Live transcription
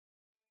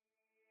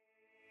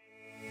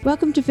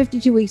Welcome to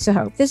 52 Weeks of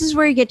Hope. This is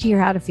where you get to hear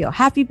how to feel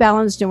happy,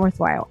 balanced, and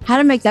worthwhile. How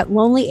to make that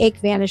lonely ache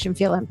vanish and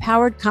feel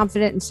empowered,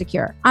 confident, and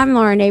secure. I'm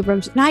Lauren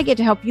Abrams, and I get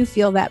to help you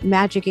feel that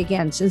magic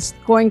again since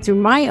going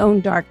through my own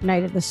dark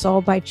night of the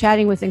soul by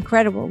chatting with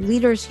incredible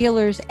leaders,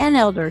 healers, and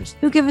elders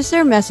who give us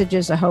their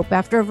messages of hope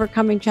after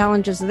overcoming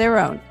challenges of their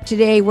own.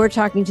 Today, we're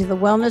talking to the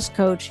wellness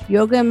coach,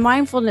 yoga and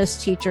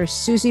mindfulness teacher,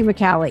 Susie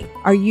McCallie.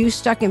 Are you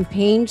stuck in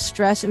pain,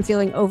 stress, and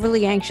feeling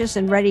overly anxious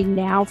and ready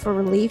now for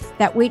relief?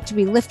 That weight to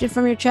be lifted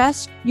from your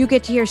chest? You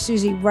get to hear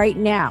Susie right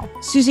now.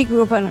 Susie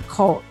grew up in a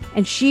cult,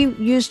 and she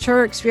used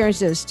her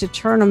experiences to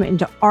turn them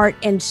into art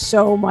and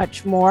so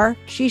much more.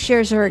 She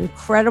shares her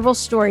incredible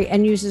story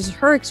and uses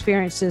her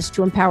experiences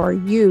to empower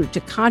you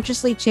to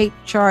consciously take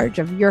charge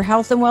of your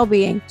health and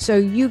well-being so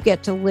you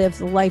get to live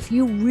the life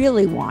you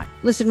really want.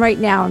 Listen right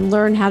now and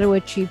learn how to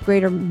achieve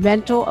greater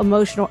mental,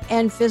 emotional,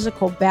 and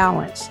physical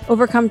balance.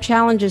 Overcome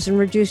challenges and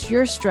reduce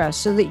your stress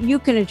so that you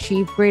can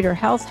achieve greater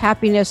health,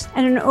 happiness,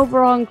 and an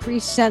overall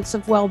increased sense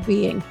of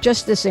well-being.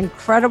 Just this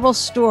incredible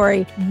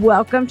story.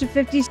 Welcome to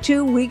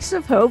 52 Weeks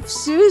of Hope,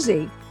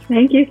 Susie.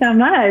 Thank you so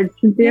much.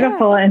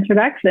 Beautiful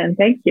introduction.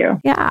 Thank you.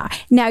 Yeah.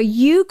 Now,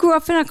 you grew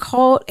up in a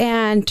cult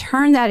and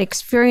turned that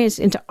experience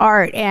into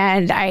art.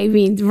 And I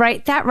mean,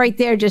 that right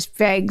there just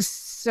begs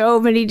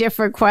so many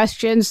different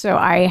questions. So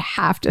I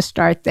have to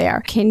start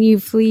there. Can you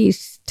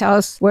please tell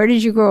us, where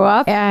did you grow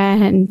up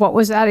and what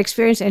was that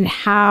experience and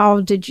how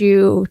did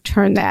you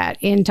turn that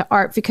into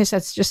art? Because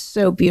that's just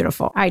so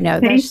beautiful. I know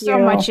there's so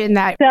much in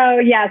that. So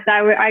yes,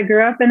 I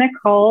grew up in a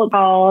cult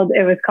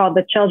it was called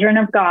the Children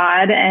of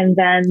God, and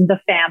then the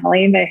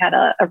Family. They had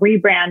a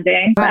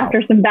rebranding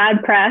after some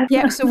bad press.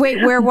 Yeah. So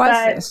wait, where was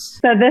this?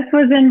 So this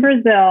was in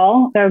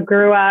Brazil. So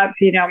grew up,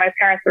 my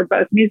parents were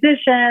both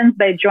musicians.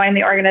 They joined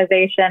the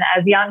organization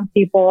as young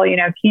people,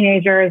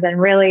 teenagers,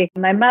 and really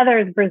my mother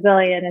is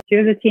Brazilian and she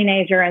was a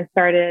teenager and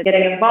started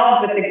getting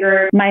involved with the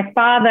group. My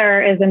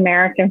father is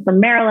American from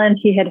Maryland.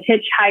 He had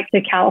hitchhiked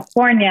to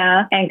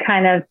California and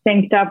kind of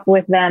synced up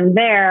with them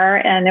there.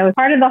 And it was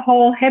part of the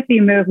whole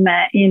hippie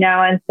movement,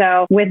 and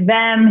so with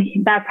them,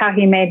 that's how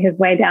he made his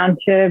way down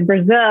to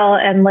Brazil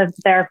and lived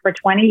there for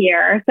 20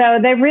 years. So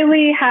they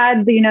really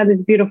had,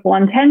 these beautiful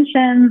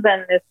intentions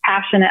and this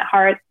passionate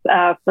hearts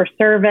for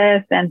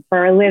service and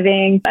for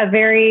living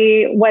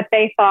what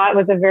they thought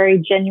was a very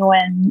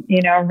genuine,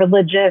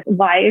 religious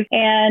life.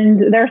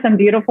 And there are some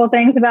beautiful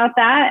things about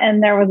that.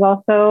 And there was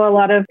also a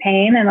lot of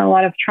pain and a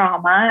lot of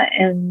trauma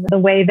in the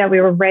way that we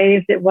were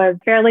raised. It was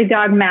fairly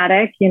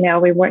dogmatic. We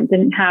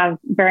didn't have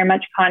very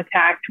much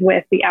contact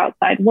with the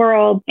outside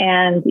world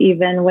and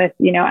even with,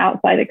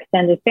 outside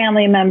extended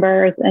family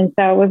members. And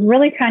so it was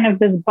really kind of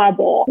this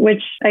bubble,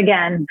 which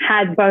again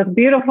had both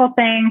beautiful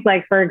things.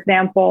 Like, for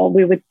example,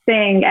 we would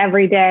sing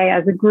every day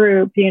as a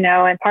group,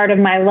 and part of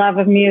my love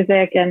of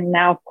music, and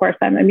now, of course,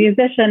 I'm a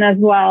musician as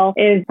well,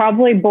 is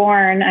probably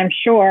born, I'm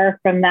sure,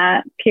 from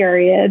that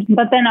period.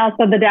 But then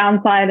also the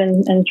downside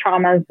and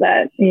traumas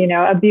that,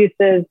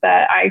 abuses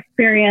that I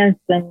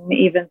experienced and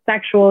even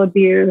sexual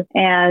abuse.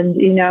 And,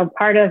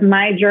 part of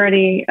my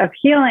journey of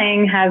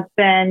healing has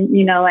been,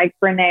 like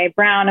Brene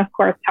Brown, of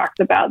course, talks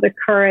about the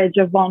courage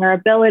of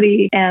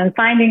vulnerability and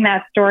finding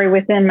that story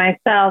within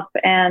myself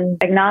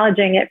and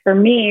acknowledging it for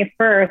me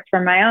first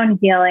for my own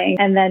healing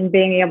and then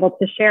being able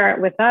to share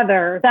it with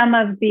others. Some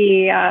of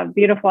the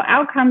beautiful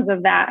outcomes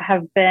of that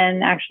have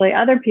been actually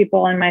other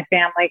people in my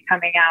family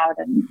coming out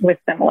and with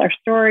similar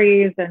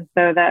stories. And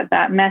so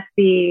that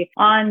messy,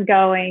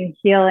 ongoing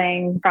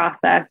healing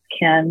process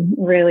can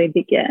really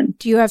begin.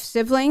 Do you have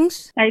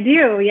siblings? I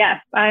do, yes.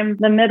 I'm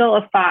the middle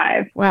of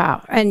 5.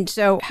 Wow. And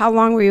so how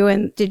long were you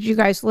in? Did you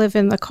guys live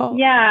in the cult?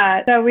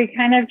 Yeah. So we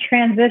kind of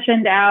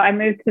transitioned out. I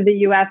moved to the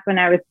U.S. when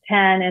I was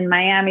 10 in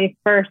Miami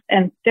first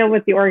and still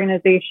with the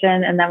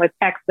organization, and then with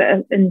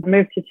Texas, and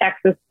moved to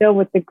Texas still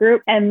with the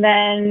group. And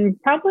then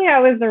probably I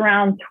was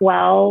around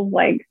 12,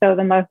 so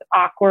the most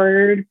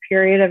awkward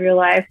period of your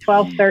life,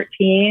 12,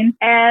 13.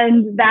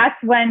 And that's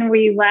when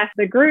we left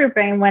the group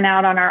and went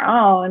out on our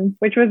own,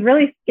 which was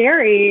really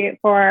scary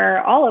for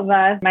all of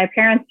us. My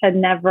parents had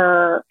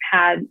never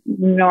had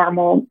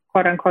normal,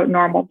 quote unquote,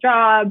 normal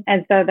job.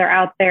 And so they're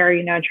out there,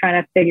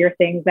 trying to figure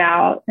things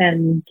out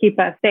and keep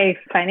us safe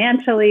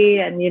financially.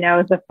 And, it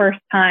was the first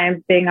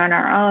time being on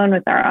our own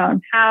with our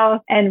own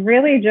house. And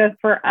really just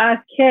for us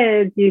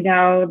kids,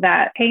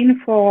 that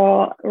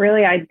painful,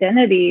 really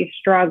identity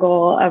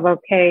struggle of,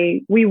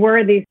 okay, we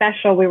were these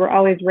special, we were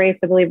always raised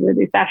to believe we were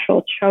these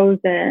special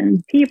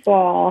chosen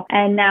people.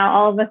 And now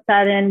all of a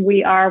sudden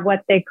we are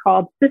what they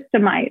called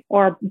systemite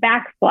or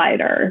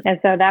backslider. And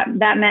so that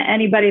meant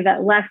anybody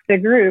that left the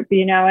group,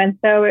 and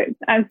so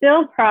I'm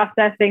still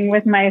processing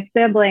with my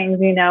siblings,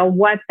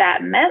 what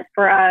that meant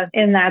for us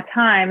in that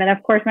time. And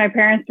of course, my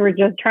parents were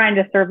just trying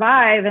to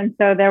survive. And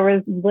so there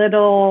was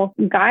little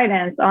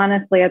guidance,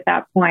 honestly, at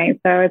that point.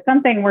 So it's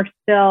something we're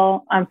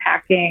still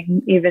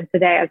unpacking even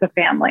today as a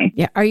family.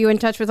 Yeah. Are you in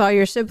touch with all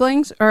your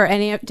siblings or did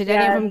any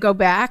of them go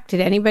back? Did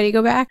anybody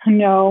go back?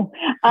 No,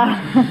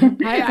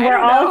 We're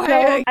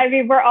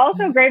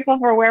also grateful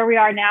for where we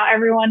are now.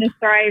 Everyone is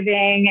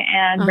thriving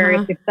and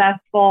very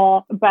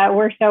successful, but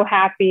we're so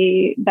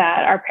happy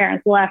that our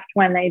parents left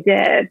when they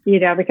did,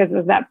 because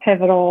it was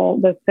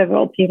those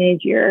pivotal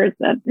teenage years.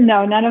 And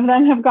no, none of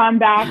them have gone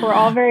back. We're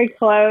all very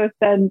close,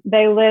 and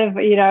they live,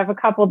 I have a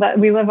couple that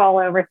we live all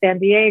over San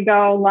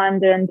Diego,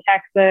 London,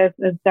 Texas.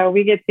 And so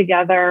we get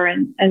together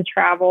and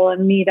travel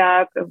and meet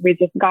up. We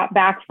just got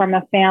back from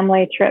a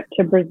family trip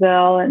to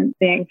Brazil and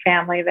seeing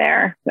family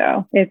there.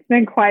 So it's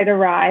been quite a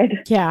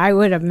ride. Yeah, I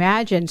would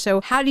imagine.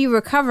 So how do you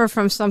recover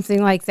from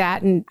something like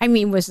that? And I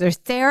mean, was there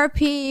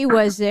therapy?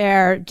 Was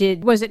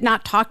it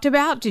not talked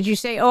about? Did you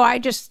say, oh, I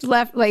just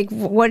left? Like,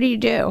 what do you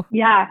do?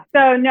 Yeah.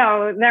 So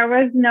no, there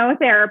was no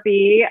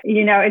therapy.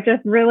 It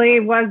just really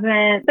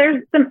wasn't.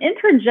 There's some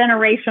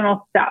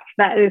intergenerational stuff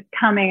that is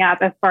coming up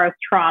as far as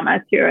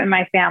trauma too in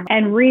my family,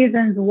 and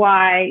reasons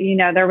why,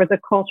 there was a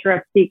culture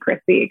of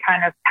secrecy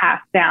kind of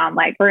passed down.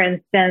 Like, for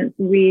instance,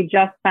 we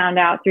just found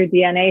out through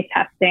DNA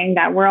testing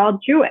that we're all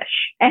Jewish.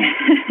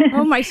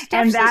 Oh, my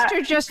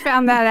stepsister just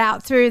found that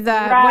out through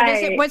the, what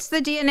is it? What's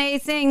the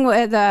DNA thing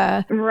with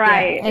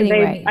right. Yeah,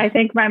 anyway. I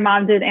think my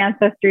mom did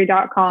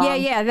ancestry.com.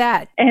 Yeah,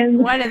 that. And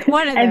one of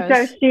those. And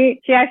so she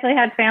actually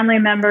had family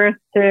members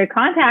to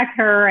contact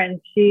her, and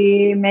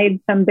she made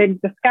some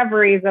big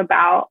discoveries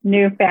about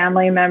new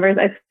family members.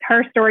 It's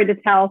her story to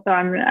tell, so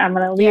I'm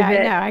going to leave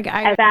it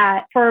at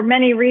that. For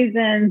many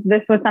reasons,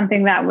 this was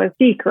something that was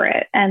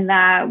secret and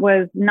that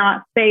was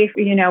not safe.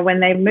 When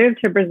they moved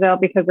to Brazil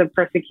because of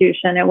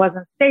persecution, it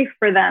wasn't safe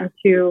for them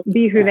to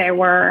be who they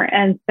were.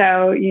 And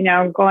so,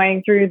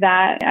 going through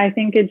that, I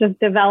think it just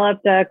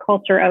developed a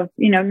culture of,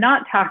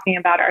 not talking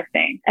about our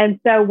things. And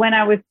so when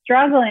I was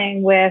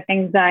struggling with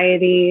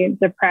anxiety,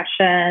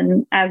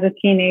 depression as a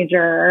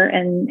teenager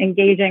and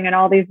engaging in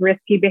all these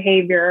risky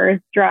behaviors,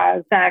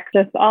 drugs, sex,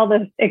 just all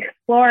this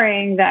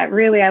exploring that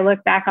really, I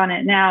look back on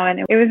it now, and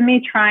it was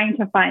me trying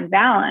to find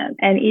balance.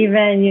 And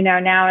even,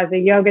 now as a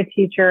yoga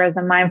teacher, as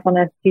a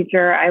mindfulness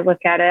teacher, I look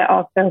at it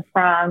also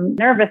from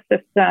nervous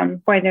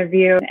system point of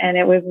view. And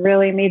it was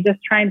really me just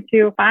trying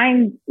to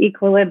find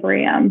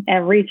equilibrium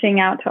and reaching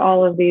out to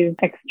all of these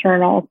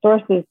external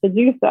sources to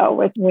do so,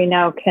 which we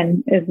know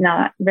is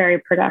not very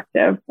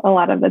productive a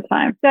lot of the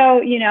time.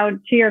 So,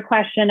 to your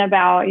question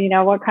about,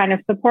 what kind of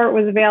support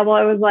was available,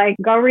 it was like,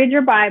 go read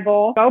your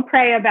Bible, go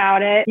pray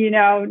about it.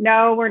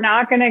 No, we're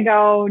not going to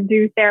go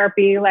do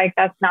therapy. Like,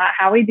 that's not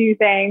how we do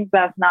things.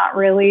 That's not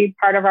really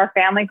part of our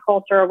family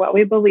culture or what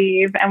we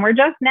believe. And we're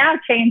just now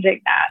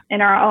changing that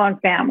in our own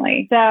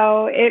family.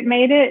 So it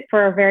made it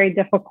for a very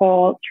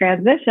difficult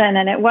transition.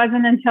 And it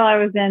wasn't until I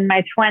was in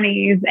my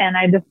 20s and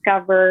I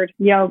discovered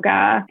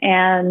yoga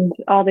and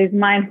all these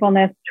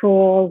mindfulness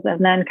tools,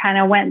 and then kind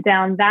of went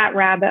down that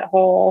rabbit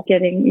hole,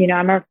 getting,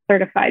 I'm a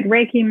certified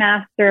Reiki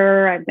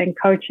master. I've been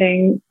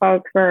coaching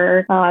folks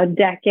for a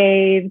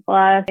decade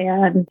plus.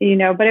 And,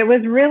 but it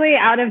was really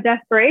out of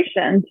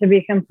desperation, to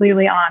be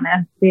completely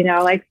honest.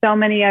 Like so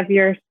many of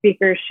your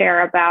speakers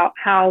share about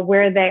how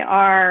where they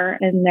are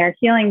in their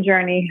healing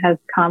journey has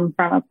come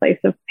from a place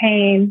of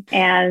pain.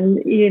 And,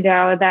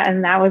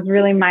 that was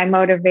really my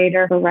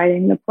motivator for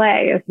writing the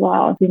play as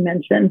well. As you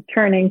mentioned,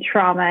 turning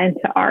trauma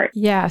into art.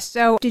 Yeah.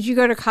 So did you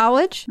go to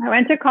college? I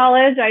went to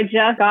college. I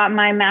just got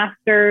my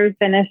master's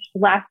finished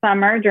last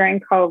summer during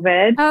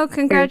COVID. Oh,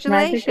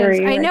 congratulations.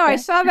 I know. I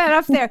saw that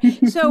up there.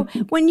 So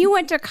when you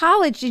went to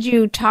college, did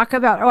you talk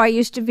about, I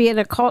used to be in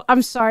a cult?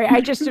 I'm sorry.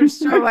 I just am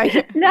so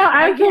like... No,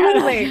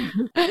 absolutely.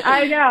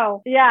 I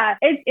know. Yeah.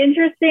 It's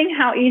interesting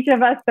how each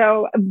of us,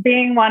 so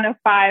being one of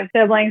 5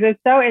 siblings, it's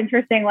so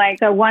interesting. Like,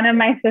 so one of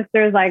my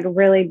sisters, like,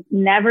 really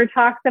never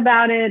talks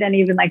about it. And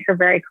even like her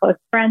very close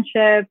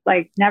friendships,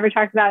 like, never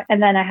talks about it.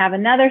 And then I have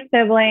another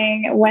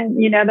sibling, when,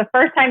 the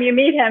first time you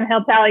meet him,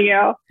 he'll tell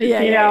you,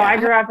 I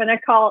grew up in a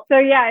cult. So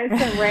yeah,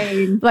 it's a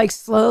range. Like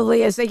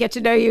slowly as they get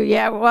to know you.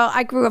 Yeah. Well,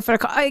 I grew up in a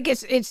cult. I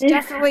guess it's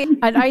definitely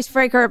an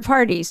icebreaker at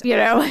parties, I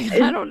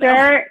don't know.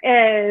 Sure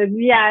is.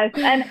 Yes.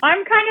 And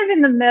I'm kind of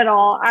in the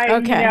middle.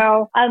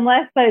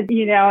 Unless in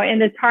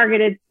the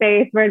targeted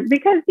space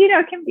because,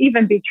 it can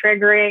even be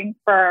triggering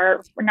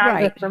for not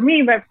just for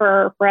me, but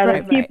for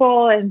other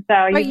people. Right. And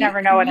so you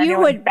never know what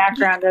anyone's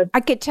background is.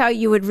 I could tell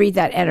you would read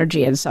that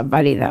energy in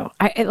somebody though.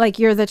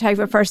 You're the type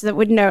of person that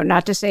would know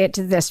not to say it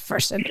to this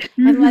person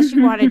unless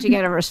you wanted to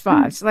get a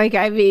response.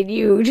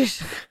 You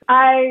just...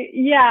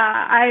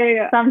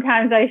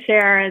 sometimes I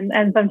share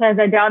and sometimes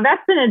I don't.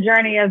 That's been a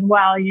journey as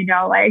well,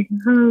 like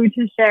who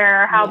to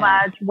share, how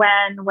much,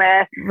 when,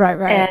 with.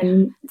 Right.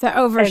 And the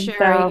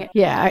oversharing.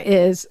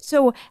 Is.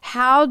 So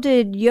how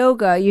did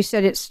yoga, you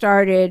said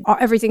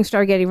everything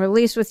started getting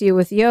released with you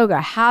with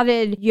yoga. How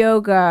did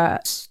yoga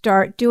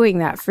start doing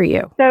that for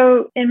you?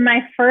 So in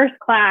my first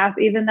class,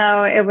 even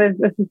though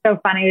this is so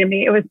funny to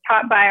me, it was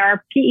taught by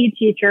our PE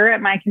teacher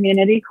at my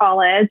community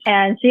college. And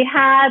And she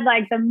had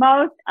like the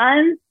most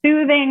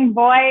unsoothing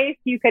voice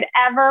you could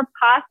ever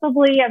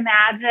possibly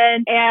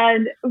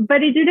imagine.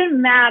 But it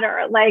didn't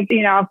matter. Like,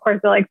 of course,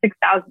 they're like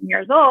 6,000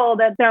 years old.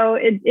 And so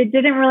it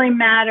didn't really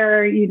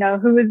matter,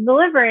 who was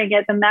delivering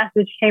it. The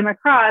message came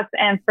across.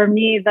 And for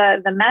me,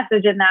 the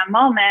message in that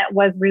moment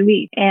was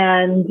relief.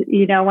 And,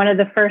 one of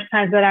the first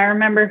times that I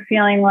remember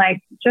feeling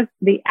like just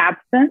the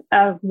absence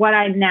of what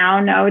I now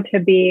know to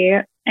be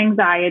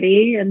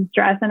anxiety and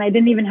stress. And I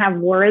didn't even have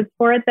words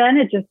for it then.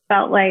 It just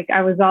felt like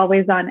I was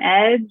always on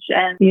edge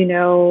and,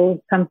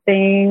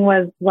 something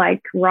was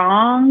like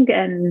wrong.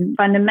 And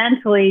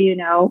fundamentally,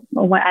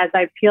 as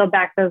I peeled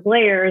back those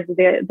layers,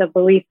 the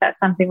belief that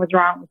something was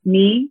wrong with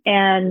me.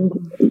 And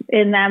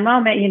in that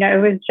moment, it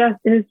was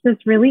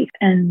just relief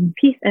and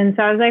peace. And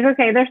so I was like,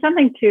 okay, there's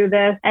something to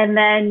this. And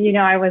then,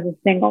 I was a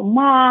single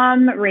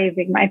mom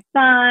raising my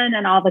son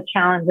and all the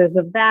challenges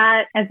of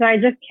that. And so I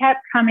just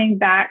kept coming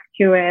back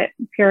to it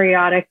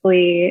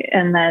periodically,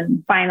 and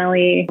then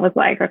finally was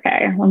like,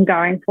 okay, I'm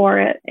going for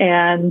it.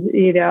 And,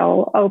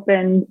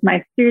 opened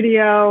my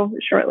studio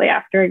shortly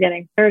after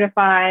getting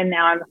certified.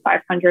 Now I'm a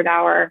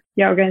 500-hour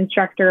yoga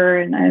instructor.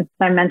 And as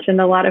I mentioned,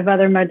 a lot of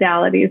other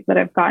modalities that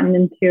I've gotten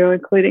into,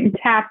 including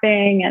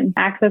tapping and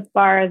access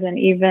bars, and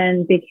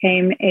even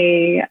became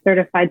a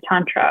certified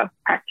Tantra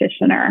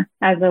practitioner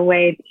as a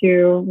way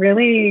to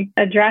really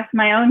address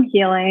my own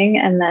healing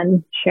and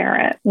then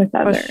share it with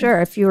others. Well,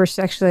 sure. If you were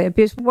sexually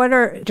abused,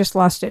 just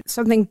lost it.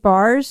 Something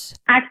bars?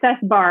 Access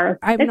bars.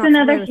 It's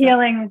another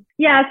healing.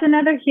 Yeah, it's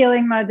another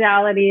healing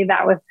modality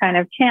that was kind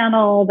of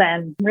channeled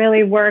and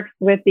really works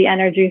with the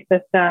energy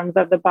systems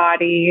of the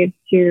body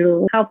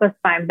to help us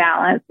find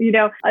balance.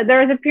 There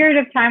was a period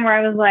of time where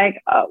I was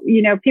like,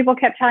 people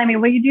kept telling me,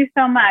 well, you do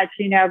so much,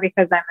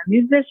 because I'm a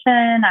musician,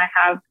 I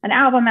have an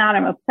album out,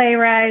 I'm a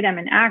playwright, I'm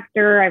an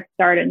actor, I've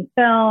starred in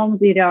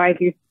films, I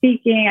do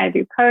speaking, I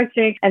do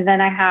coaching, and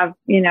then I have,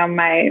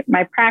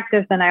 my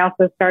practice, and I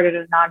also started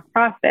a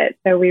nonprofit.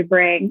 So we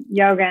bring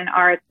yoga and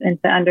arts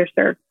into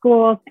underserved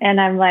schools.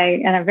 And I'm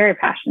very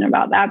passionate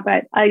about that.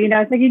 But,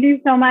 it's like you do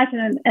so much.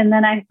 And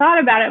then I thought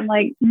about it. I'm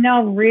like,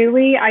 no,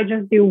 really, I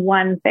just do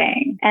one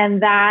thing.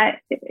 And that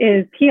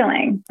is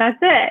healing. That's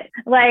it.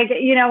 Like,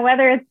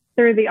 whether it's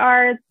through the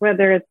arts,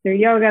 whether it's through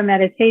yoga,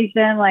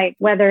 meditation, like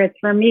whether it's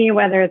for me,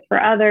 whether it's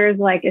for others,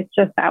 like it's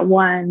just that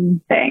one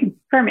thing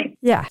for me.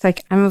 Yeah. It's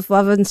like I'm of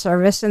love and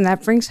service, and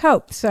that brings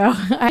hope. So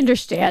I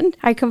understand.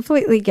 I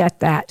completely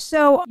get that.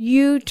 So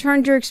you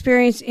turned your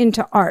experience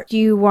into art. Do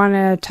you want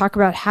to talk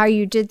about how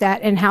you did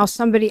that and how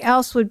somebody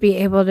else would be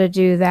able to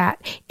do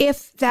that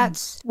if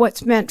that's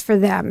what's meant for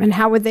them? And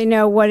how would they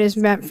know what is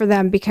meant for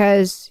them?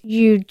 Because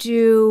you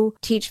do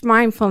teach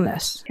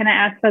mindfulness. Can I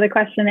ask for the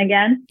question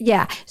again?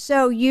 Yeah.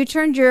 So you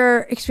turned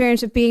your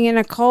experience of being in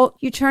a cult,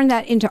 you turned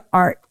that into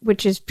art,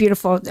 which is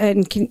beautiful.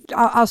 And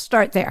I'll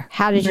start there.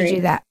 How did you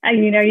do that?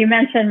 You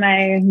mentioned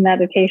my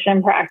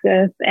meditation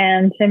practice,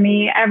 and to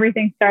me,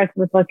 everything starts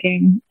with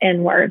looking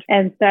inward.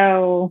 And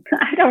so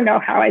I don't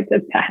know how I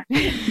did that,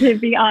 to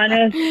be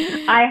honest.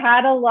 I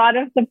had a lot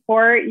of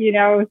support, it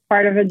was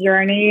part of a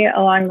journey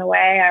along the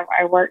way.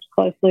 I worked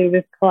closely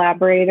with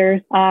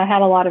collaborators,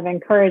 had a lot of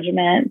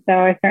encouragement. So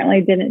I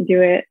certainly didn't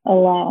do it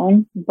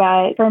alone.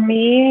 But for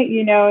me,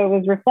 it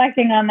was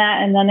reflecting on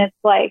that. And then it's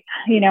like,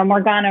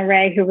 Morgana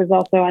Ray, who was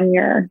also on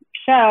your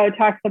show,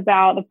 talks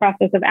about the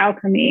process of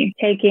alchemy,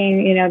 taking,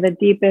 the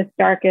deepest,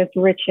 darkest,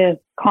 richest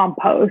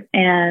compost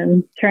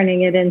and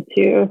turning it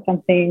into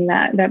something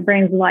that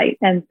brings light.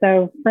 And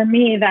so for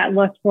me, that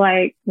looks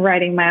like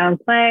writing my own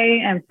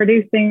play and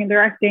producing and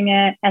directing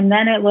it. And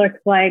then it looks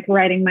like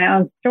writing my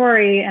own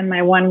story and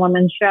my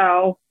one-woman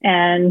show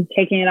and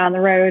taking it on the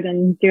road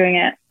and doing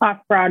it off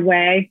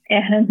Broadway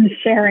and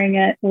sharing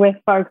it with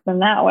folks in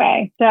that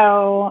way.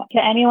 So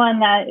to anyone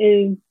that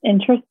is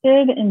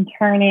interested in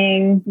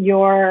turning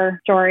your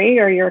story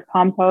or your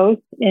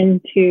compost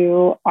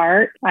into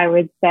art, I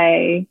would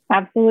say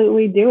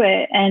absolutely do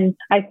it. And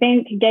I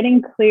think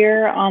getting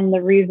clear on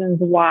the reasons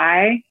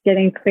why,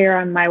 getting clear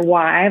on my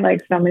why,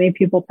 like so many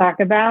people talk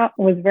about,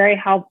 was very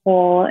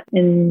helpful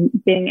in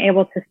being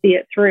able to see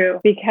it through,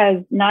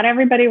 because not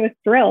everybody was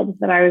thrilled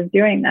that I was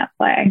doing that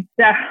play.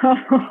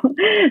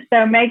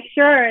 So make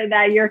sure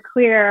that you're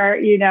clear,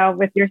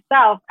 with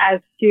yourself as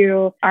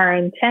to our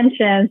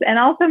intentions, and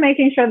also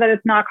making sure that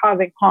it's not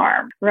causing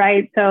harm,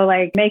 right? So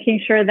like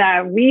making sure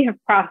that we have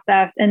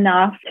processed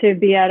enough to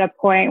be at a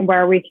point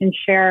where we can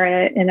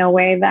share it in a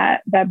way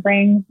that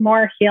brings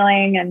more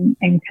healing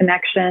and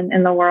connection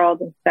in the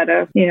world instead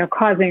of,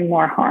 causing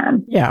more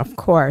harm. Yeah, of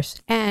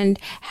course. And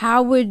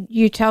how would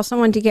you tell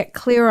someone to get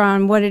clear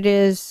on what it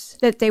is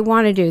that they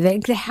want to do.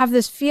 They have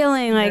this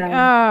feeling like,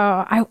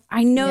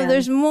 I know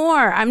there's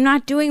more. I'm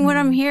not doing what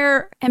I'm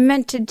here and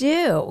meant to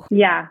do.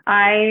 Yeah,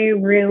 I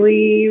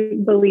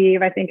really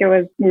believe, I think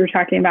we were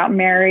talking about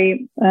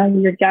Mary,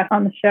 your guest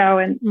on the show,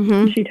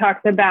 and she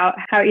talks about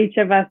how each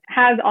of us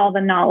has all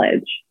the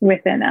knowledge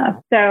within us.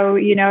 So,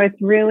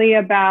 it's really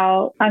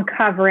about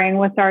uncovering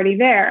what's already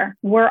there.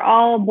 We're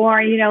all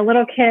born,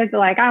 little kids are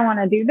like, I want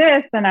to do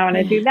this and I want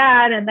to do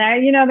that. And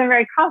then, they're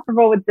very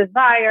comfortable with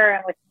desire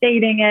and with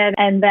stating it.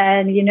 And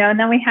then, and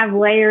then we have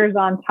layers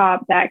on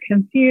top that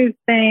confuse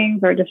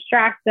things or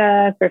distract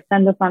us or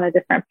send us on a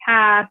different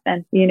path.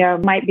 And,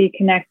 might be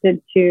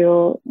connected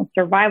to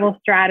survival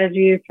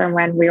strategies from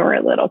when we were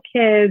little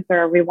kids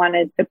or we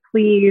wanted to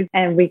please,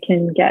 and we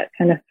can get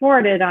kind of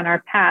thwarted on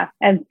our path.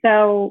 And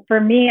so for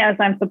me, as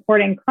I'm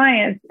supporting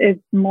clients,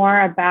 it's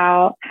more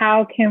about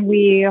how can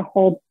we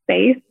hold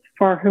space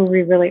for who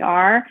we really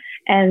are,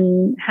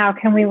 and how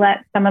can we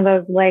let some of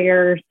those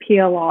layers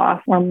peel off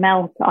or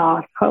melt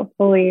off.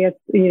 Hopefully it's,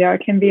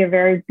 it can be a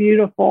very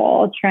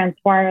beautiful,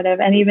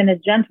 transformative, and even a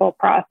gentle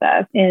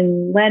process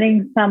in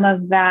letting some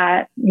of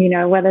that,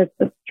 whether it's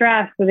the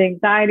stress or the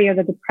anxiety or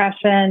the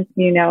depression,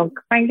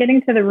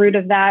 getting to the root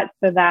of that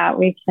so that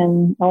we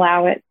can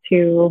allow it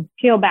to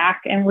peel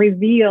back and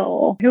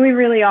reveal who we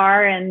really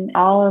are and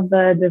all of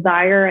the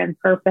desire and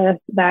purpose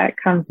that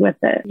comes with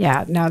it.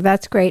 Yeah, no,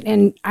 that's great.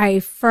 And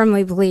I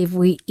firmly believe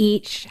we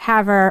each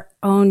have our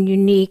own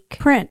unique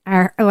print.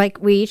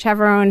 We each have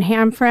our own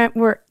handprint.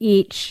 We're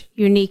each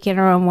unique in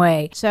our own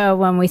way. So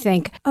when we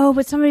think,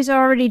 but somebody's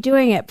already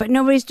doing it, but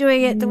nobody's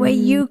doing it the way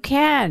you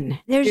can.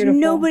 There's Beautiful.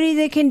 Nobody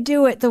that can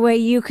do it the way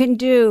you can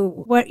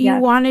do what you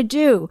want to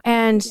do.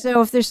 And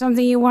so if there's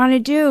something you want to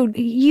do,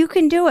 you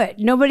can do it.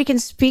 Nobody can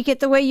speak it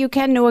the way you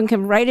can. No one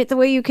can write it the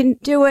way you can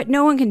do it.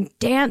 No one can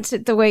dance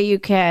it the way you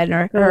can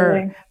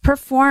or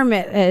perform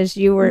it as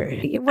you were,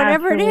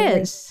 whatever Absolutely.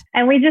 It is.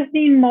 And we just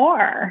need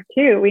more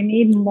too. We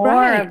need more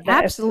of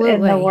this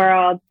in the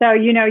world. So,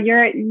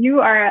 you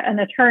are an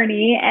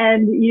attorney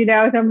and,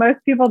 so most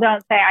people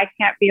don't say, I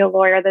can't be a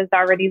lawyer. There's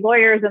already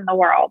lawyers in the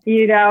world.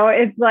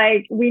 It's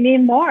like, we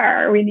need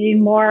more. We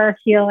need more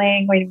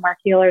healing. We need more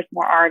healers,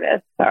 more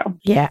artists. So,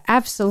 yeah,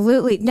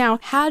 absolutely. Now,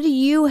 how do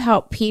you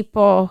help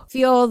people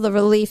feel the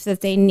relief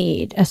that they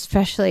need,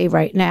 especially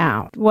right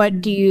now?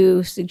 What do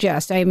you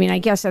suggest? I mean, I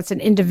guess that's an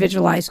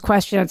individualized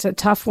question. It's a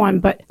tough one,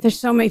 but there's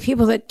so many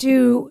people that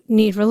do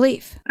need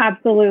relief.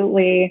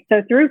 Absolutely.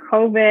 So through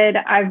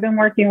COVID, I've been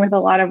working with a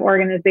lot of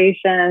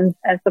organizations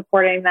and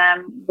supporting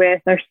them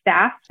with their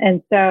staff.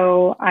 And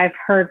so I've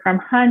heard from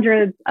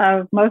hundreds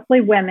of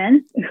mostly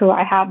women who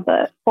I have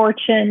the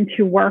fortune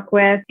to work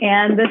with.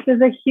 And this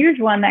is a huge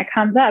one that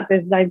comes up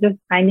is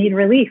I need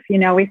relief.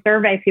 We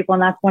survey people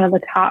and that's one of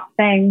the top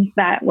things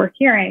that we're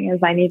hearing is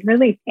I need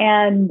relief.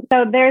 And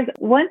so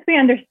once we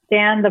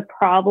understand the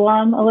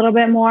problem a little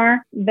bit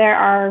more, there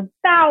are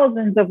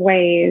thousands of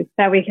ways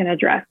that we can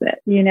address it,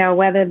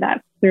 whether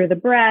that's through the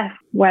breath,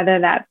 whether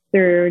that's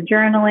through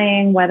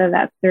journaling, whether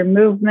that's through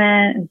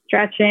movement and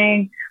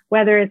stretching,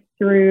 whether it's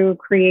through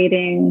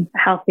creating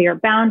healthier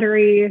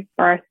boundaries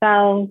for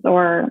ourselves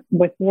or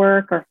with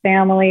work or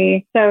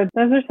family. So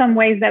those are some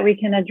ways that we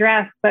can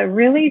address, but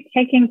really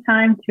taking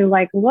time to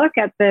look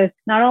at this,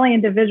 not only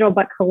individual,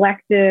 but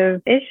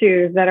collective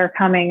issues that are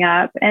coming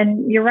up.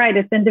 And you're right,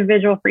 it's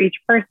individual for each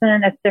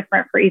person. It's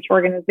different for each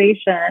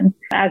organization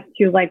as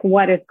to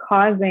what is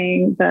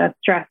causing the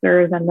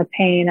stressors and the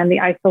pain and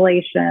the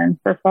isolation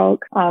for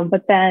folks.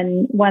 But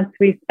then once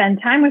we spend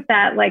time with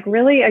that,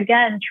 really,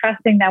 again,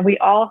 trusting that we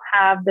all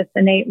have this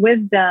innate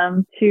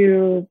wisdom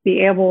to be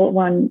able,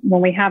 when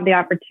we have the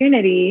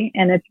opportunity,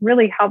 and it's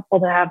really helpful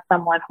to have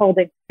someone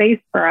holding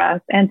space for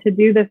us and to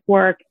do this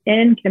work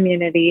in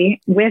community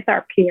with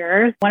our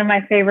peers. One of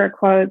my favorite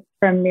quotes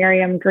from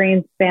Miriam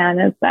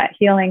Greenspan is that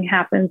healing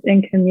happens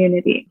in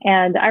community.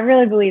 And I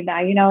really believe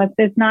that,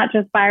 it's not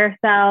just by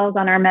ourselves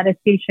on our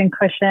meditation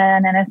cushion,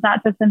 and it's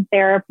not just in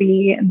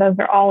therapy. Those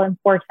are all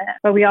important,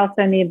 but we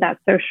also need that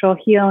social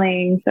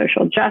healing,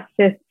 social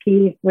justice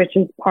piece, which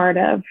is part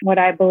of what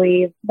I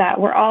believe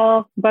that we're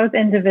all both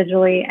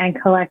individually and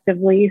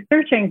collectively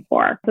searching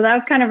for. So that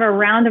was kind of a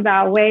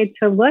roundabout way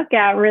to look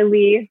at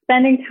really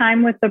spending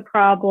time with the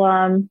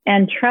problem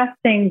and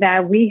trusting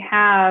that we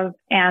have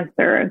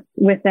answers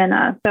within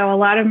us. So a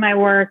lot of my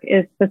work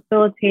is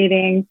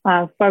facilitating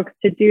folks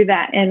to do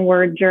that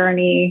inward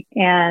journey.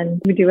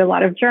 And we do a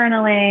lot of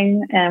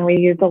journaling and we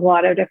use a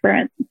lot of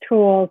different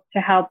tools to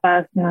help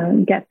us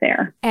get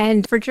there.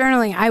 And for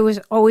journaling, I was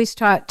always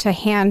taught to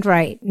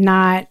handwrite,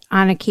 not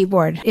on a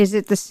keyboard. Is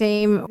it the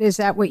same? Is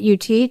that what you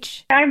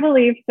teach? I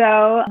believe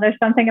so. There's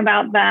something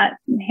about that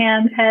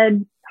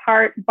hand-head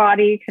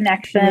heart-body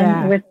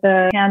connection with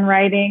the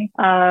handwriting.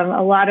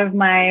 A lot of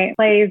my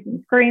plays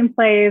and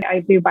screenplays I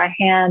do by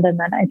hand, and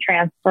then I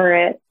transfer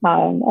it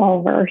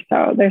over.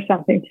 So there's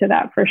something to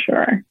that for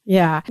sure.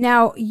 Yeah.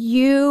 Now,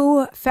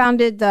 you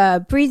founded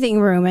the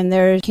Breathing Room,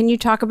 and can you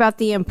talk about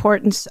the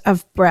importance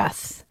of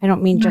breath? I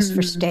don't mean just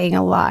for staying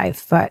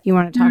alive, but you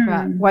want to talk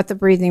about what the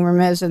Breathing Room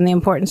is and the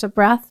importance of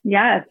breath?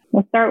 Yes.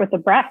 We'll start with the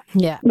breath.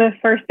 Yeah. The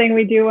first thing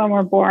we do when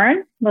we're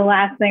born, the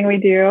last thing we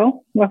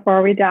do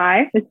before we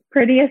die. It's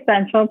pretty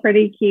essential,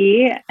 pretty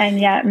key. And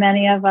yet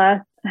many of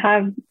us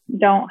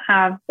don't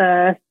have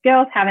the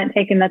skills, haven't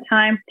taken the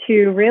time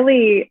to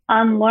really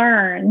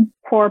unlearn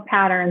poor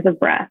patterns of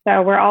breath.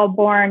 So we're all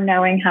born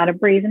knowing how to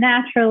breathe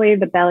naturally.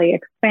 The belly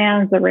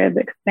expands, the rib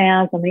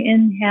expands on the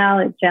inhale.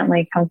 It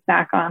gently comes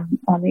back on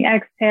the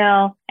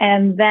exhale.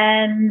 And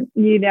then,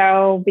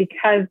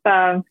 because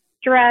of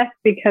stress,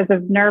 because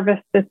of nervous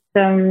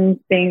systems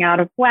being out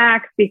of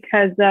whack,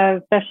 because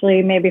of,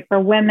 especially maybe for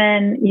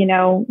women,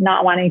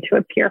 not wanting to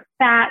appear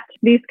fat,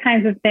 these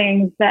kinds of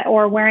things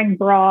or wearing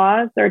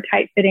bras or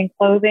tight fitting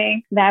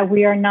clothing, that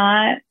we are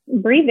not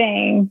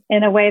breathing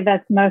in a way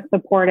that's most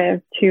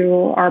supportive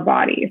to our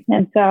bodies.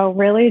 And so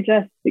really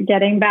just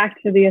getting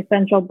back to the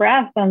essential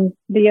breath and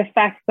the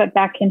effects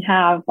that can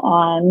have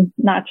on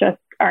not just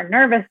our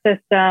nervous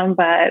system,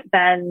 but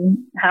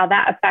then how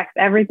that affects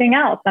everything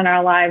else in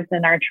our lives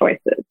and our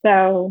choices.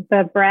 So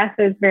the breath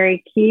is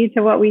very key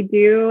to what we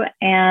do.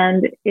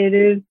 And it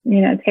is,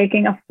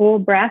 taking a full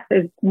breath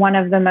is one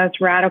of the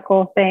most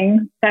radical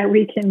things that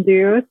we can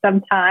do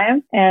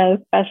sometimes,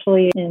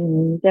 especially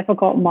in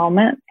difficult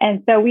moments.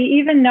 And so we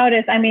even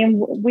notice,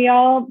 we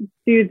all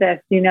do this,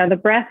 the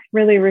breath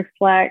really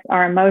reflects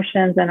our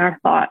emotions and our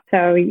thoughts.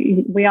 So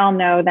we all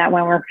know that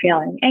when we're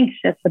feeling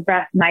anxious, the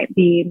breath might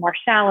be more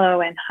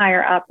shallow and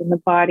higher up in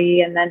the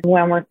body. And then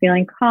when we're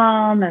feeling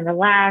calm and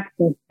relaxed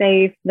and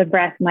safe, the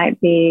breath might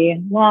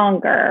be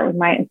longer. We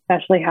might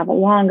especially have a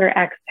longer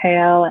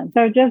exhale. And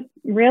so just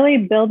really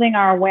building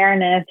our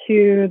awareness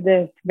to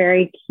this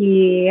very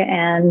key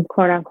and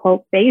quote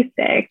unquote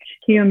basic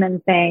human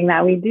thing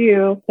that we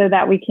do so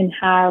that we can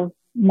have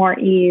more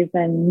ease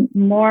and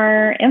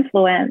more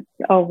influence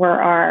over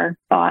our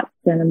thoughts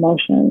and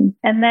emotions.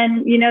 And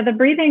then, the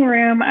Breathing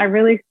Room,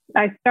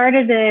 I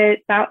started it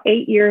about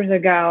 8 years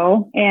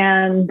ago,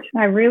 and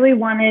I really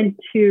wanted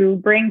to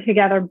bring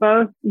together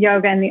both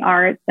yoga and the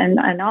arts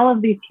and all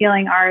of these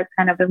healing arts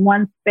kind of in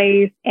one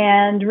space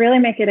and really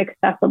make it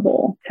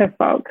accessible to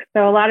folks.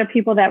 So a lot of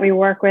people that we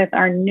work with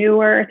are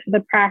newer to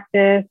the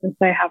practice, and so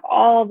they have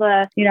all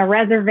the,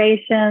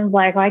 reservations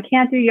like, well, I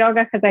can't do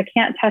yoga because I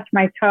can't touch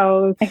my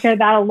toes. I hear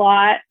that a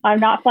lot. I'm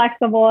not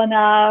flexible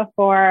enough,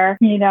 or,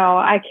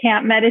 I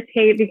can't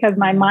meditate because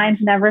my mind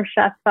never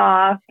shuts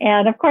off.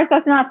 And of course,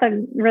 that's not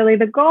really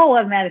the goal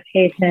of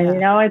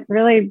meditation. It's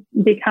really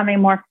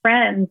becoming more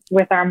friends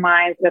with our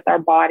minds, with our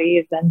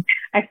bodies, and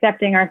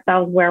accepting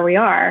ourselves where we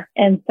are.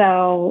 And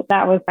so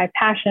that was my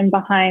passion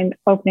behind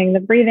opening the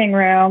Breathing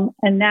Room.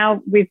 And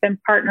now we've been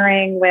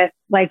partnering with,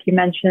 like you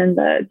mentioned,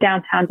 the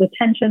downtown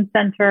detention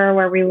center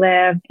where we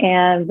live,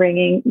 and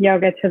bringing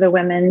yoga to the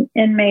women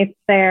inmates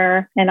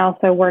there, and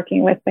also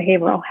working with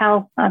behavioral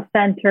health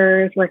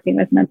centers, working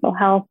with mental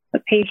health, the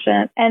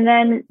patient. And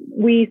then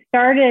we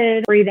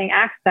started Breathing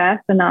Access,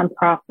 a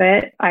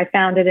nonprofit. I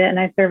founded it and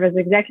I serve as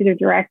executive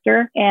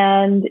director.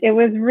 And it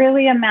was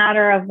really a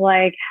matter of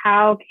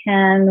how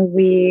can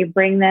we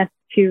bring this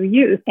to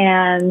youth?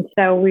 And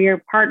so we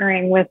are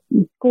partnering with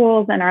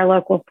schools and our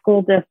local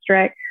school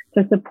district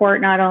to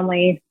support not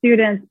only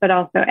students, but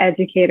also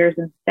educators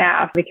and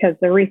staff, because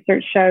the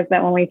research shows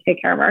that when we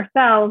take care of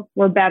ourselves,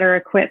 we're better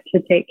equipped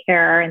to take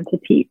care and to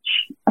teach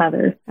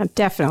others.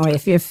 Definitely.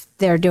 If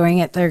they're doing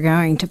it, they're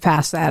going to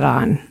pass that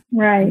on.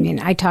 Right.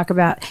 I talk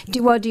about,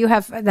 do you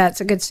have, that's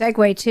a good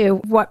segue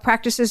too. What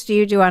practices do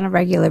you do on a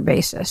regular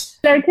basis?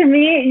 So to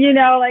me,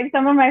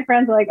 some of my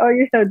friends are like, oh,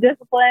 you're so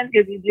disciplined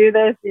because you do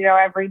this,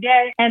 every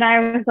day. And I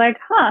was like,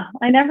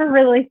 I never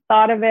really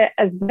thought of it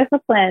as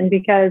discipline,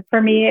 because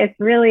for me, it's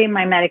really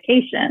my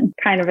medication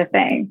kind of a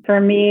thing. For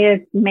me,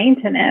 it's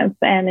maintenance,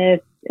 and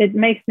it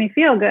makes me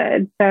feel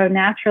good. So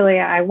naturally,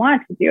 I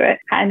want to do it,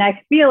 and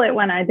I feel it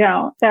when I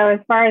don't. So as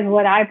far as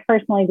what I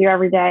personally do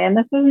every day, and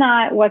this is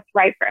not what's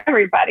right for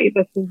everybody,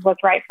 this is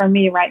what's right for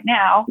me right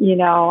now.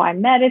 I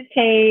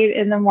meditate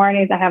in the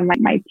mornings. I have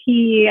my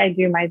tea. I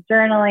do my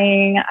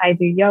journaling. I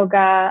do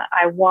yoga.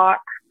 I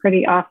walk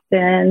pretty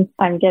often.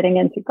 I'm getting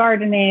into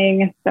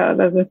gardening. So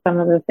those are some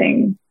of the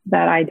things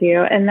that I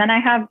do. And then I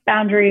have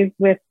boundaries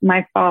with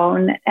my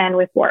phone and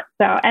with work.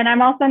 And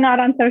I'm also not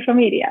on social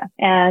media,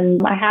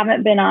 and I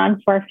haven't been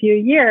on for a few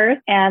years,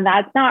 and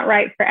that's not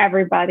right for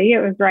everybody. It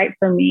was right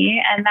for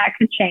me, and that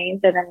could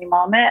change at any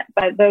moment.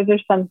 But those are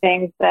some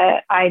things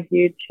that I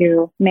do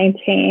to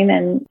maintain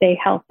and stay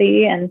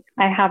healthy. And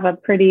I have a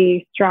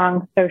pretty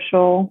strong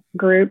social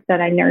group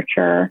that I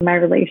nurture my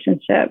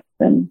relationships.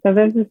 And so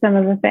those are some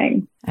of the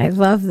things. I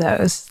love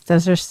those.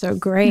 Those are so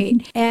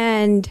great.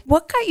 And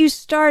what got you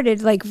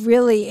started, like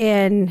really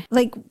in,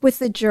 like with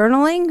the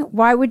journaling?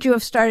 Why would you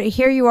have started?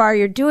 Here you are,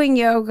 you're doing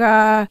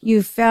yoga,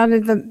 you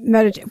founded the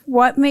meditation.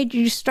 What made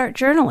you start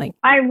journaling?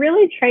 I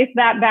really trace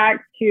that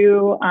back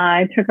to,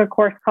 I took a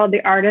course called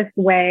The Artist's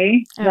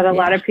Way that a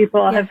lot of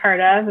people have heard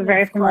of,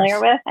 very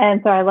familiar with.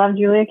 And so I love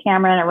Julia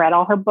Cameron. I read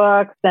all her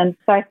books. And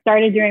so I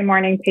started doing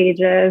morning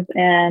pages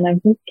and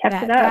I've just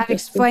kept it up. That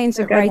explains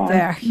it right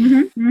there.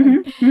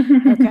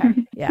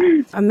 Okay. Yeah.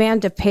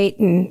 Amanda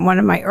Payton, one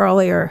of my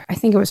earlier, I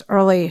think it was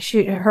early,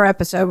 her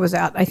episode was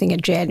out, I think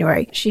in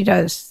January. She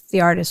does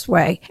The Artist's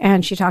Way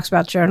and she talks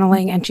about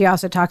journaling. And she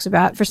also talks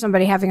about for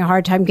somebody having a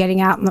hard time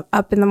getting out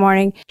up in the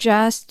morning,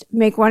 just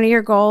make one of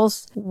your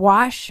goals,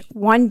 wash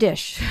one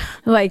dish.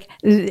 Like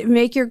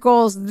make your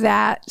goals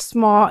that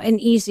small and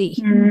easy.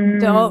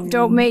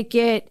 Don't make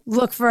it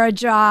look for a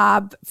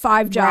job,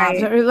 5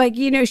 jobs, or like,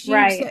 you know,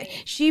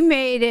 she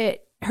made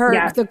it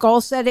the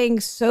goal setting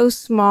so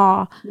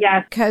small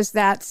because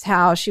that's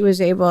how she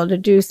was able to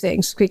do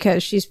things,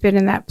 because she's been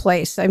in that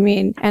place. I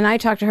mean, and I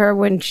talked to her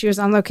when she was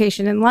on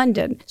location in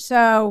London.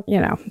 So,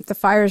 you know, the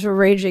fires were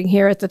raging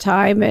here at the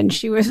time and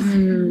she was,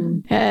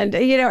 and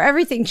you know,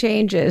 everything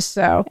changes.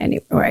 So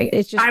anyway,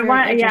 it's just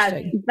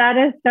interesting. That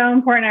is so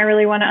important. I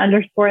really want to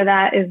underscore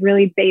that is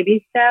really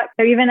baby steps.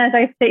 So even as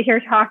I sit here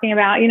talking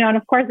about, you know, and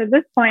of course at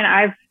this point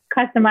I've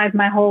customized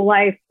my whole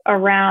life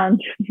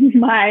around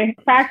my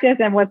practice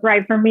and what's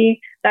right for me.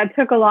 That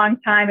took a long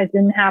time. It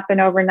didn't happen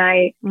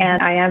overnight.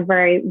 And I am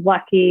very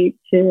lucky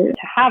to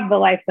have the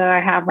life that I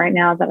have right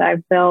now that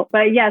I've built.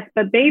 But yes,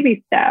 the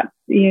baby steps,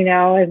 you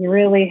know, is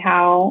really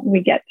how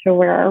we get to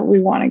where we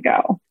want to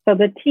go. So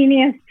the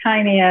teeniest,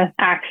 tiniest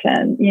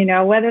action, you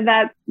know, whether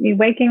that's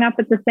waking up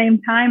at the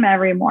same time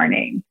every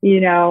morning, you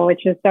know,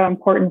 which is so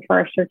important for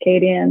our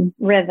circadian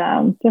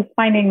rhythm, just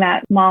finding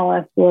that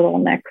smallest little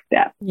next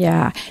step.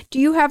 Yeah. Do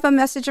you have a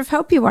message of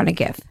hope you want to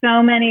give?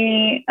 So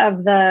many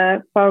of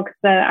the folks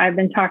that I've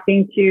been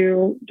talking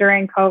to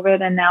during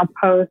COVID and now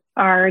post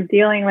are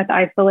dealing with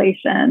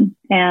isolation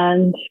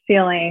and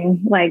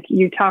feeling like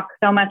you talk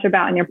so much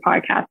about in your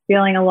podcast,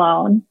 feeling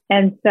alone.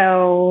 And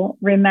so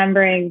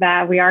remembering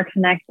that we are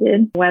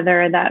connected,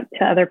 whether that's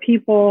to other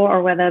people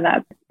or whether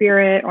that's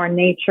spirit or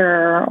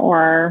nature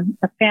or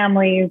our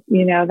families,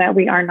 you know, that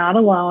we are not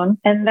alone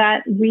and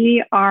that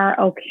we are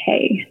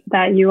okay,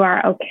 that you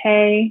are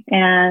okay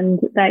and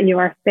that you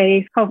are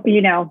safe. Hope,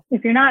 you know,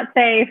 if you're not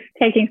safe,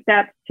 taking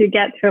steps to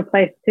get to a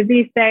place to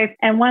be safe.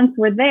 And once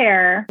we're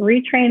there,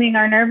 retraining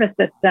our nervous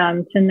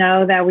system to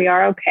know that we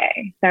are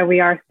okay, that we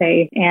are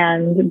safe,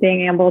 and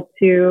being able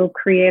to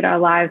create our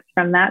lives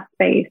from that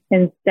space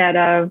instead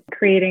of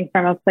creating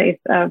from a place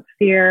of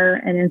fear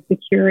and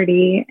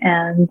insecurity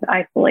and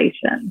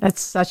isolation.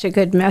 That's such a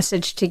good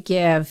message to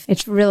give.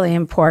 It's really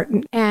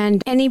important.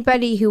 And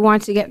anybody who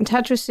wants to get in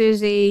touch with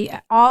Susie,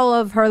 all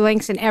of her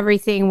links and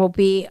everything will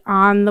be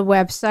on the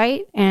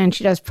website. And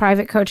she does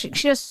private coaching.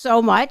 She does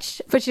so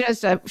much, but she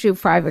does do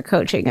private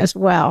coaching as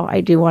well.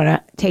 I do want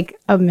to take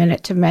a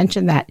minute to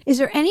mention that. Is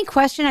there any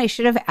question I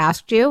should have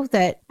asked you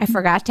that I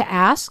forgot to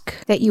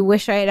ask that you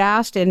wish I had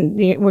asked? And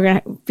we're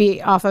going to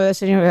be off of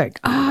this and you're like,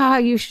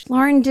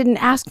 Lauren didn't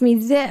ask me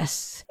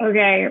this.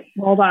 Okay,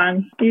 hold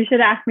on. You should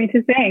ask me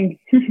to sing.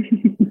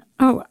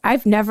 Oh,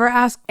 I've never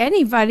asked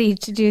anybody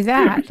to do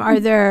that.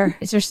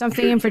 Is there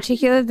something in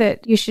particular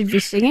that you should be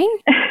singing?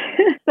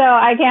 So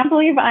I can't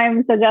believe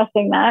I'm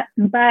suggesting that,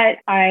 but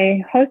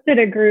I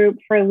hosted a group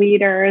for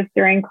leaders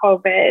during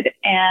COVID,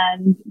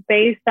 and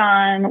based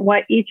on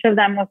what each of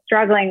them was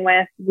struggling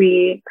with,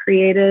 we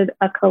created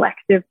a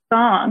collective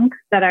song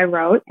that I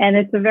wrote. And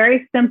it's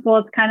very simple.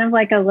 It's kind of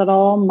like a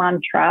little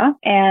mantra.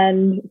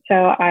 And so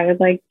I would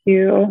like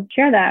to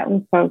share that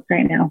with folks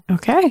right now.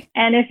 Okay.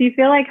 And if you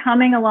feel like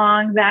humming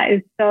along, that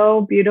is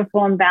so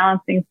beautiful and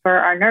balancing for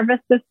our nervous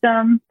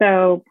system.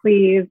 So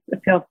please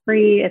feel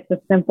free. It's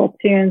a simple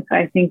tune. So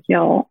I think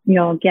you'll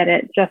get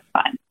it just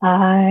fine.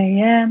 I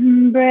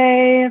am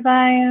brave,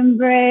 I am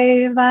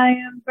brave, I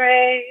am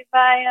brave,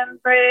 I am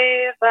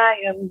brave, I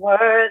am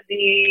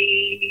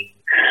worthy.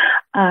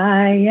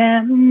 I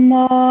am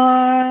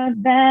more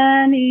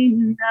than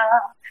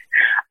enough.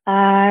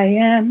 I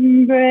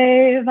am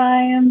brave,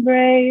 I am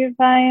brave,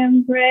 I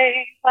am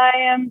brave, I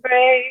am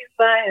brave,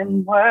 I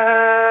am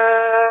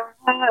worthy.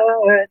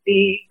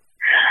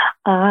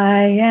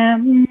 I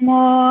am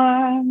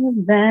more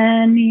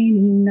than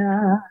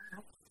enough.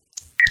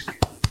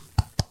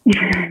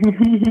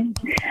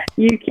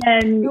 You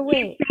can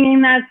keep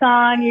singing that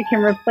song. You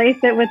can replace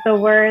it with the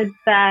words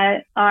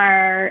that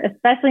are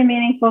especially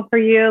meaningful for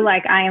you,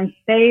 like I am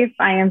safe,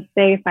 I am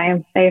safe, I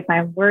am safe, I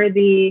am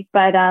worthy.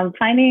 But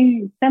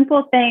finding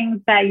simple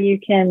things that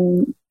you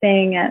can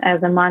thing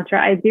as a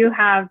mantra. I do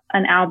have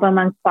an album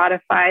on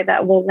Spotify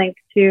that we'll link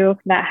to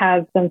that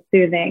has some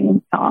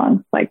soothing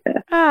songs like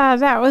this. Ah,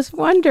 that was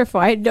wonderful.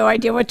 I had no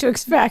idea what to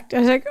expect. I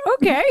was like,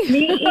 okay.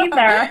 Me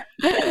either.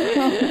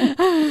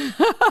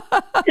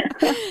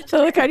 The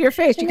look on your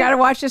face. You got to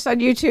watch this on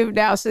YouTube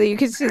now so that you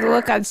can see the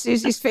look on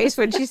Susie's face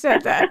when she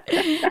said that.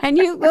 And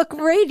you look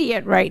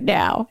radiant right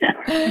now.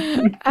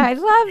 I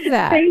love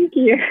that. Thank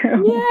you.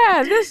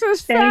 Yeah, this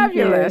was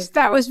fabulous.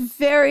 That was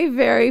very,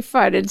 very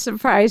fun and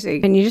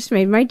surprising. And you just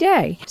made my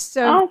day.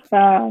 So,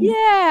 awesome.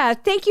 Yeah,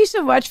 thank you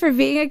so much for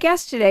being a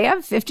guest today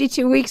on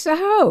 52 Weeks of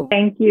Hope.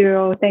 Thank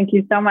you. Thank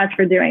you so much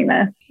for doing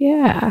this.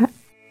 Yeah.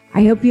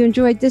 I hope you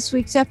enjoyed this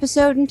week's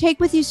episode and take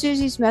with you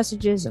Susie's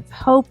messages of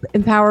hope,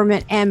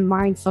 empowerment, and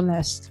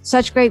mindfulness.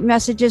 Such great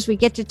messages we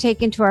get to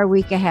take into our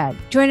week ahead.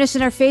 Join us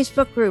in our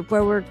Facebook group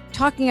where we're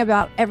talking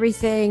about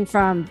everything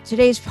from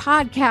today's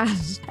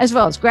podcast, as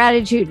well as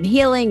gratitude and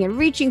healing and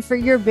reaching for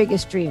your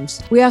biggest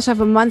dreams. We also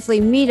have a monthly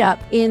meetup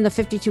in the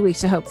 52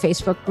 Weeks of Hope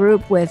Facebook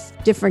group with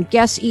different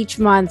guests each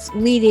month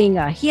leading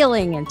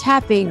healing and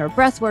tapping or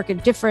breath work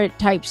and different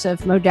types of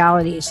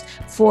modalities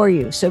for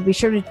you. So be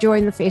sure to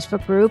join the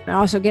Facebook group and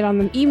also get on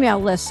the email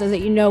list so that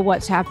you know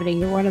what's happening.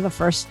 You're one of the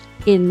first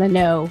in the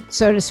know,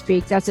 so to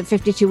speak. That's at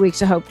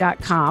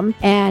 52weeksofhope.com.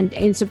 And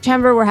in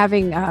September, we're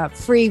having a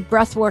free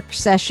breathwork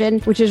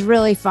session, which is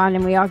really fun,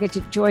 and we all get to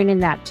join in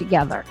that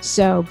together.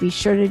 So be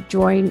sure to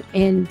join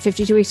in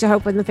 52 Weeks of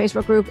Hope in the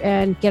Facebook group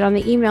and get on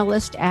the email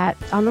list on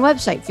the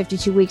website,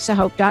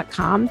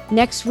 52weeksofhope.com.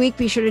 Next week,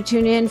 be sure to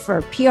tune in for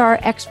a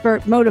PR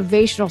expert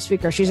motivational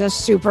speaker. She's a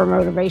super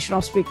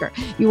motivational speaker.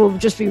 You will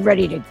just be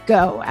ready to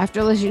go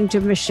after listening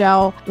to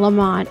Michelle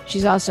Lamont.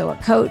 She's also a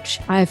coach.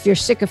 If you're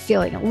sick of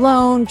feeling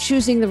alone,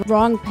 choosing the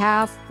wrong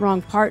path,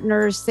 wrong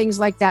partners, things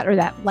like that, or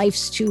that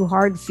life's too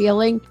hard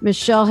feeling,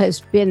 Michelle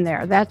has been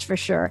there, that's for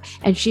sure.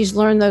 And she's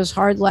learned those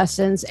hard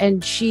lessons.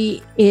 And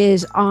she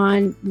is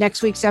on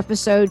next week's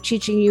episode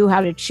teaching you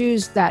how to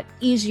choose that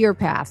easier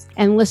path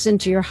and listen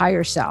to your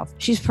higher self.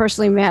 She's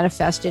personally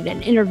manifested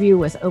an interview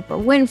with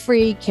Oprah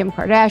Winfrey, Kim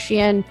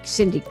Kardashian,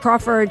 Cindy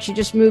Crawford. She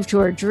just moved to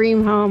her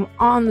dream home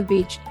on the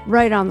beach,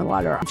 right on the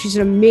water. She's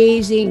an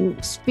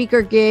amazing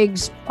speaker,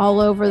 gigs all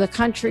over the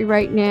country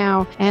right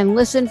now. And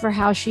listen for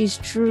how she's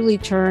truly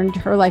turned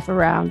her life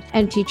around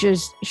and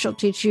she'll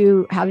teach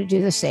you how to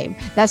do the same.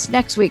 That's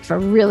next week for a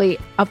really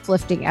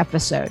uplifting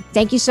episode.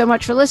 Thank you so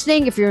much for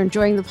listening. If you're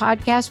enjoying the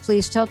podcast,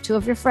 please tell 2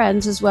 of your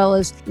friends as well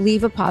as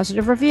leave a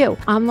positive review.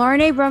 I'm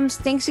Lauren Abrams.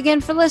 Thanks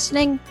again for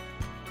listening.